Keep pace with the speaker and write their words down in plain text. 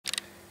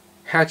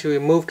how to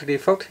remove the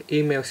default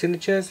email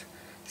signatures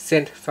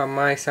sent from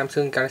my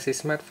Samsung Galaxy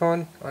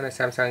smartphone on the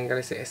Samsung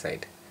Galaxy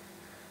S8.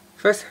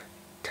 First,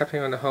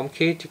 tapping on the home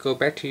key to go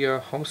back to your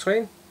home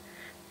screen,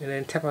 and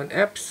then tap on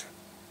apps,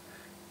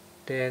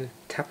 then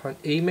tap on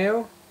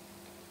email,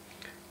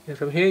 and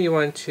from here you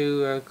want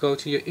to go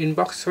to your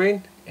inbox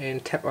screen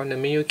and tap on the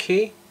menu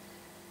key,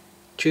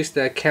 choose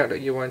the account that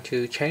you want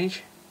to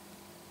change.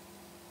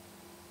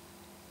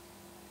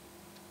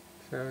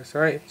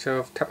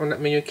 So tap on that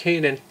menu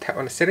key, then tap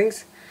on the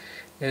settings,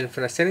 and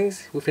from the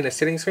settings, within the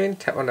settings screen,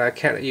 tap on the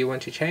account that you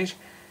want to change,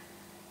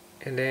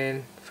 and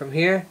then from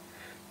here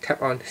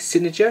tap on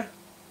signature.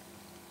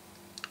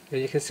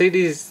 And you can see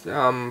this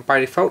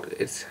by default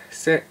it is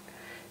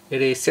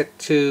set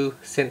to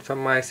send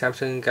from my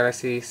Samsung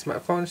Galaxy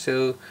smartphone,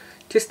 so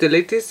just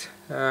delete this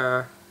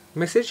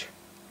message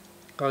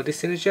or this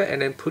signature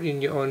and then put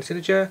in your own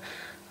signature.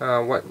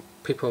 What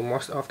people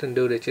most often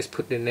do, they just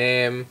put the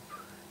name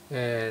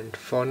and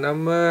phone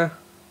number,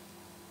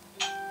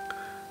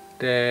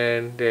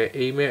 then their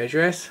email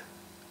address,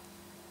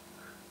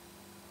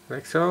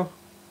 like so,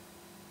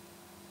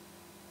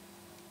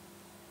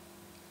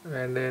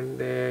 and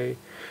then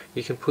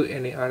you can put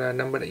any other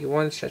number that you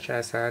want, such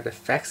as the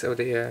fax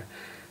or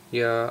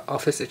your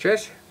office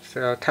address.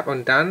 So tap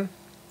on done,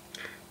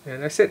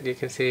 and that's it. You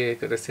can see you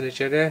got the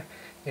signature there.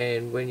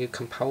 And when you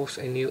compose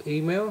a new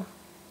email,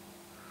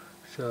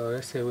 so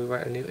let's say we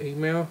write a new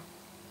email,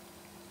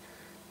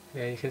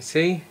 and you can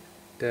see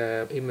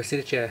the email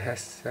signature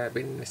has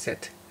been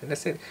set, and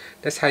that's it.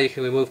 That's how you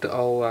can remove the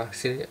old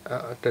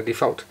the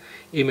default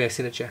email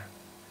signature.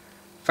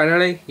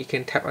 Finally, you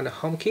can tap on the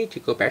home key to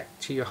go back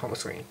to your home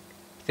screen.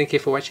 Thank you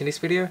for watching this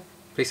video.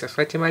 Please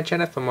subscribe to my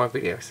channel for more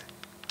videos.